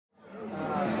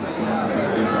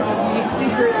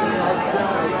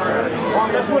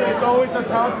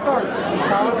how it starts. That's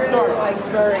how it starts. Likes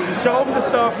furry. You show them the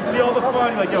stuff, you see all the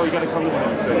fun, you're like, yo, you gotta come to one of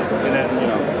these things. And then, you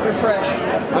know. Refresh.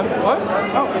 What?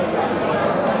 Oh.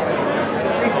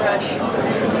 Refresh.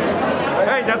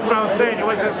 Hey, that's what I was saying. You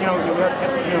like, you know,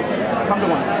 come to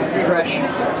one. Refresh.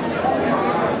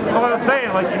 That's what I was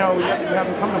saying. Like, you know, you have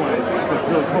them come to one. It's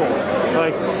really cool.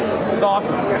 Like, it's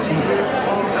awesome.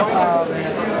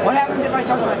 What happens if I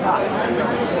touch my top?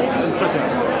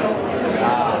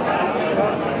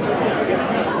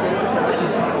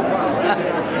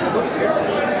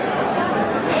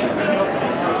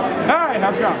 All right,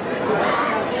 have some.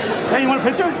 Hey, you want a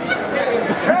picture?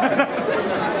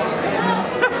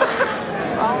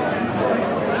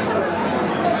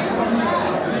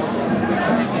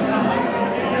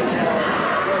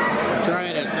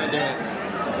 Trying it, so do it.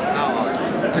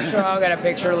 I'm sure I'll get a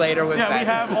picture later with Yeah, that. we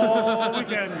have all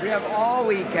weekend. We have all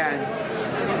weekend.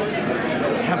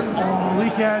 We have all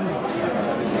weekend.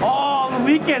 All the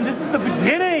weekend. This is the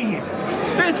beginning.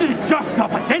 This is just the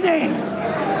beginning.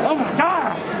 Oh my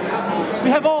God. We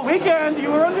have all weekend.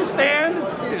 You will understand.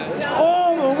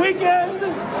 All the weekend.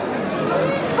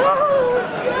 Oh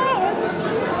God.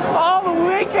 All the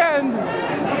weekend.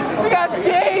 We got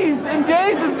days and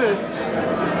days of this.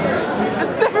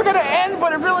 It's never gonna end,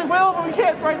 but it really will. But we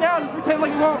can't right now just pretend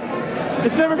like it won't.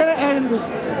 It's never gonna end.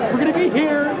 We're gonna be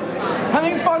here,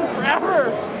 having fun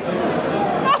forever.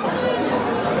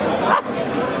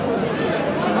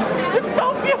 It's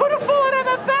so beautiful at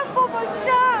MFF. Oh my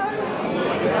God!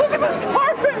 Look at this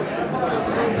carpet.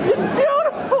 It's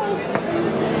beautiful.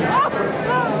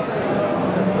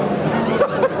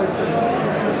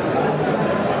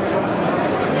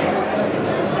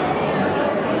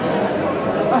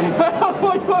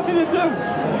 What do you want me to do?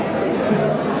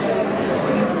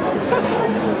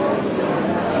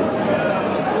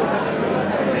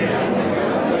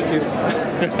 Thank you.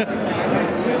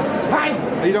 Hi.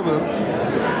 How you doing, man?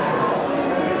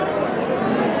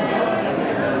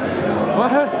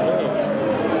 What?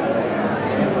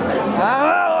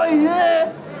 Oh yeah.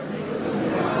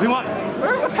 We want.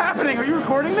 What's happening? Are you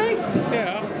recording me?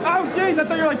 Yeah. Oh jeez, I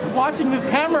thought you were like watching the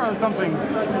camera or something.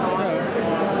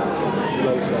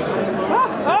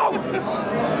 Oh!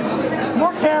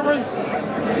 More cameras.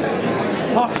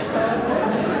 Oh.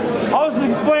 I was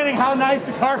explaining how nice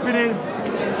the carpet is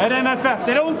at MFF.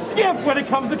 They don't skip when it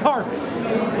comes to carpet.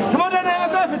 Come on down to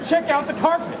MFF and check out the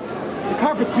carpet. The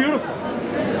carpet's beautiful.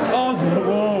 Oh,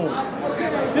 whoa.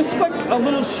 This is like a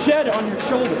little shed on your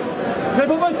shoulder. Can I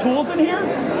put my tools in here?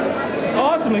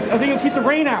 Awesome. I think it'll keep the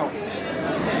rain out.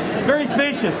 Very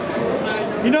spacious.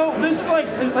 You know, this is like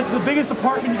the biggest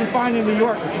apartment you can find in New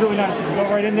York. It's really nice. You can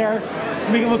go right in there,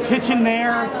 make a little kitchen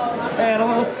there, and a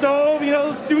little stove, you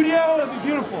know, the studio. It'll be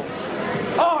beautiful.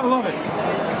 Oh, I love it.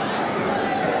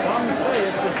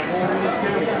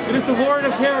 It is the Lord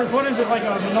of Cares. What is it, like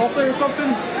a Minolta or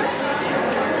something?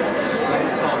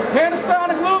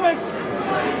 Panasonic Lumix.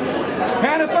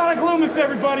 Panasonic Lumix,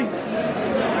 everybody.